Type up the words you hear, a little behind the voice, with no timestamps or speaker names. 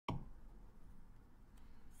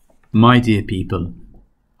My dear people,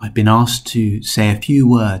 I've been asked to say a few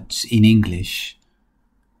words in English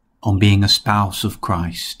on being a spouse of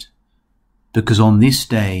Christ, because on this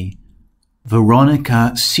day,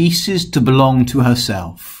 Veronica ceases to belong to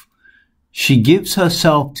herself. She gives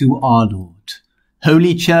herself to our Lord.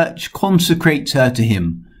 Holy Church consecrates her to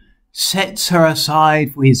him, sets her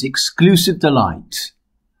aside for his exclusive delight.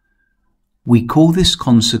 We call this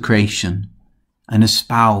consecration an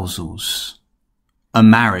espousals, a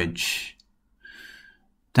marriage.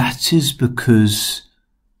 That is because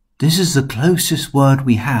this is the closest word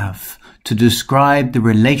we have to describe the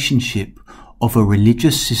relationship of a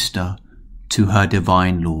religious sister to her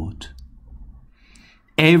divine Lord.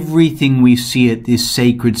 Everything we see at this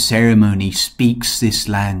sacred ceremony speaks this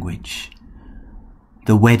language.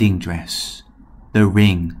 The wedding dress, the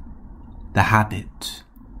ring, the habit,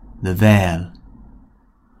 the veil.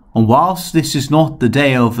 And whilst this is not the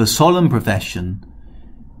day of a solemn profession,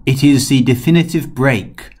 it is the definitive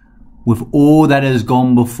break with all that has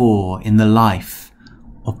gone before in the life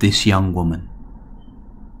of this young woman.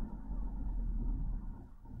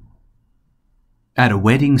 At a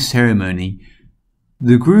wedding ceremony,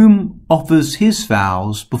 the groom offers his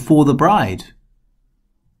vows before the bride.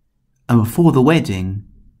 And before the wedding,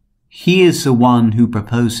 he is the one who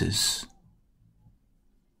proposes.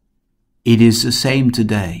 It is the same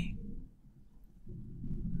today.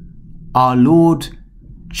 Our Lord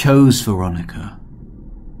chose Veronica.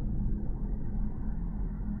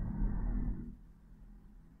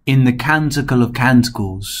 In the Canticle of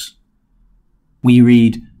Canticles, we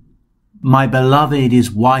read, "My beloved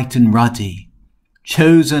is white and ruddy,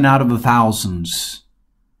 chosen out of the thousands."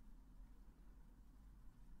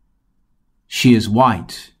 She is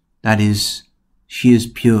white, that is, she is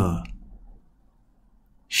pure.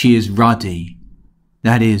 She is ruddy,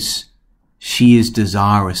 that is, she is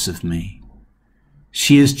desirous of me.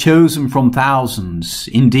 She is chosen from thousands.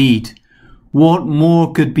 Indeed, what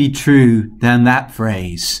more could be true than that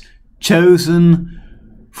phrase? Chosen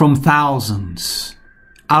from thousands.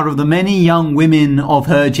 Out of the many young women of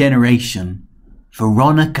her generation,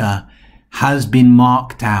 Veronica has been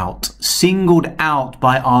marked out, singled out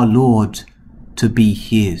by our Lord to be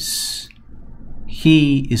his.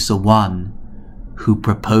 He is the one who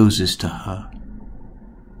proposes to her.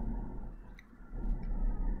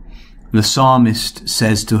 The psalmist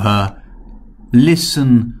says to her,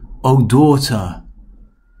 "Listen, O daughter.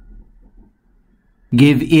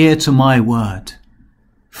 Give ear to my word.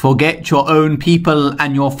 Forget your own people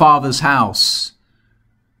and your father's house.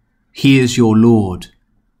 He is your Lord.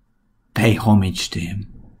 Pay homage to him."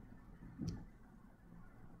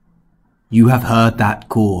 You have heard that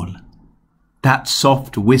call, that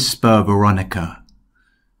soft whisper, Veronica.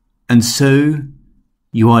 And so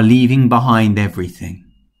you are leaving behind everything.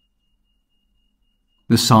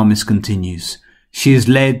 The psalmist continues, "She is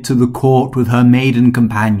led to the court with her maiden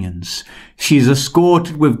companions. She is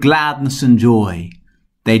escorted with gladness and joy.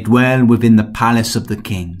 They dwell within the palace of the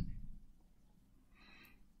king."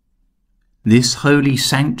 This holy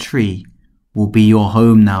sanctuary will be your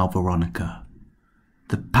home now, Veronica.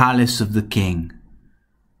 The palace of the king,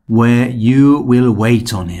 where you will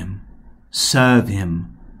wait on him, serve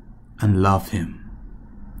him, and love him.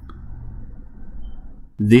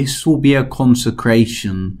 This will be a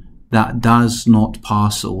consecration that does not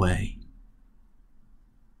pass away.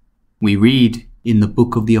 We read in the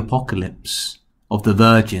book of the Apocalypse of the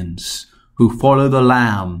virgins who follow the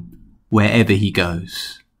Lamb wherever he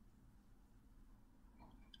goes.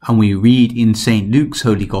 And we read in St. Luke's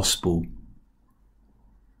Holy Gospel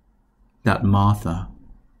that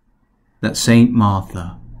Saint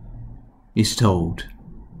Martha is told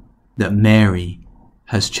that Mary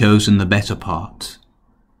has chosen the better part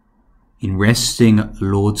in resting at the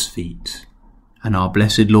Lord's feet. And our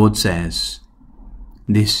blessed Lord says,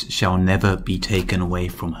 "This shall never be taken away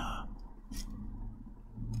from her."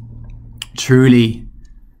 Truly,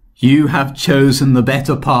 you have chosen the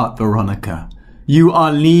better part, Veronica. You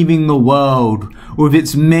are leaving the world with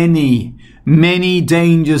its many, many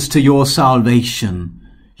dangers to your salvation.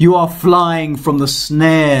 You are flying from the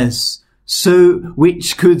snares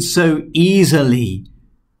which could so easily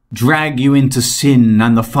drag you into sin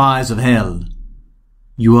and the fires of hell.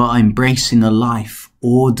 You are embracing a life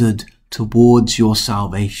ordered towards your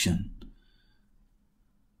salvation.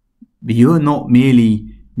 But you are not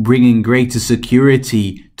merely bringing greater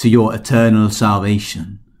security to your eternal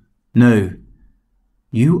salvation. No,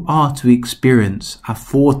 you are to experience a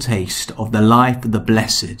foretaste of the life of the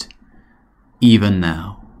blessed, even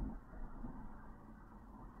now.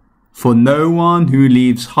 For no one who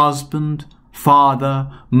leaves husband,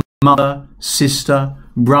 father, mother, sister,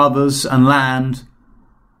 brothers, and land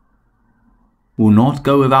will not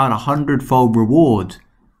go without 100-fold reward,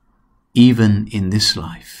 even in this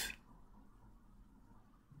life.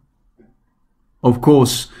 Of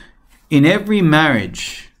course, in every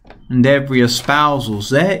marriage and every espousals,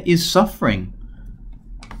 there is suffering,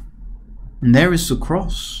 and there is the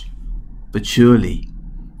cross. But surely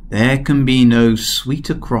there can be no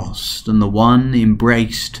sweeter cross than the one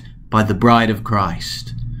embraced by the bride of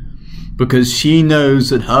Christ, because she knows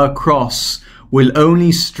that her cross will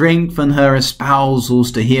only strengthen her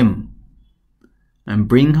espousals to him and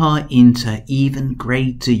bring her into even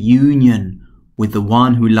greater union with the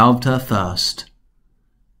one who loved her first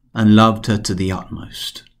and loved her to the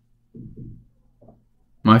utmost.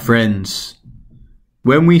 My friends,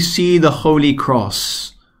 when we see the Holy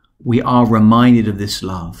Cross, we are reminded of this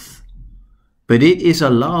love. But it is a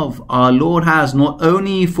love our Lord has not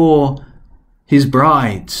only for his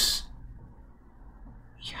brides,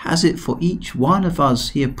 he has it for each one of us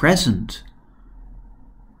here present.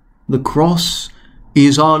 The cross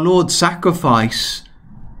is our Lord's sacrifice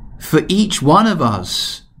for each one of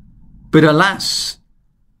us. But alas,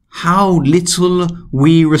 how little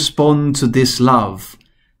we respond to this love,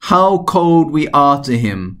 how cold we are to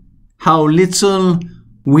him, how little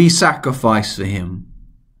we sacrifice for him.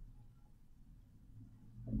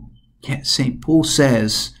 Yet St. Paul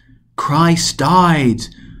says, Christ died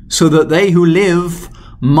so that they who live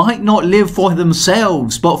might not live for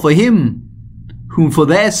themselves, but for him, whom for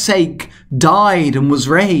their sake died and was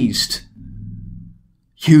raised.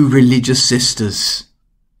 You religious sisters,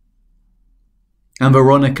 and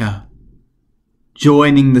Veronica,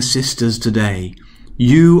 joining the sisters today,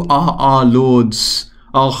 you are our Lord's,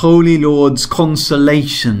 our Holy Lord's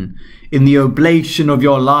consolation in the oblation of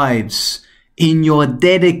your lives, in your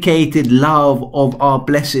dedicated love of our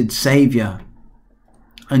blessed Saviour.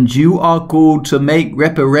 And you are called to make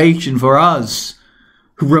reparation for us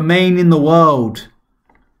who remain in the world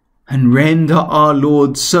and render our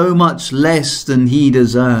Lord so much less than he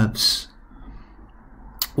deserves.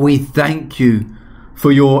 We thank you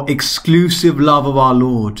for your exclusive love of our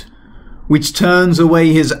Lord, which turns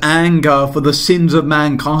away his anger for the sins of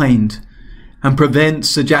mankind and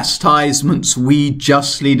prevents the chastisements we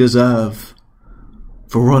justly deserve.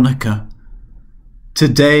 Veronica,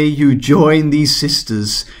 today you join these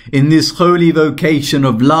sisters in this holy vocation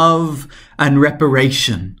of love and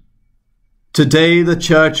reparation. Today the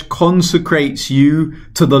Church consecrates you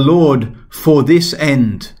to the Lord for this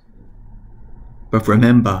end. But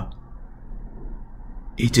remember,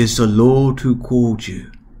 it is the Lord who called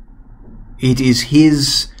you. It is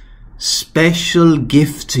his special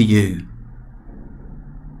gift to you,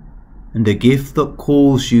 and a gift that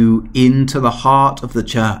calls you into the heart of the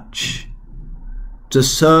Church, to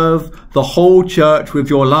serve the whole Church with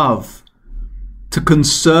your love, to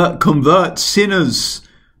convert sinners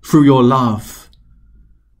through your love,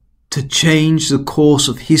 to change the course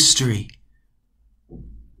of history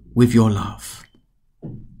with your love.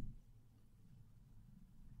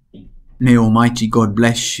 May Almighty God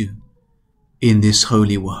bless you in this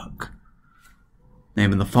holy work. In the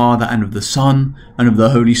name of the Father, and of the Son, and of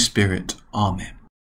the Holy Spirit. Amen.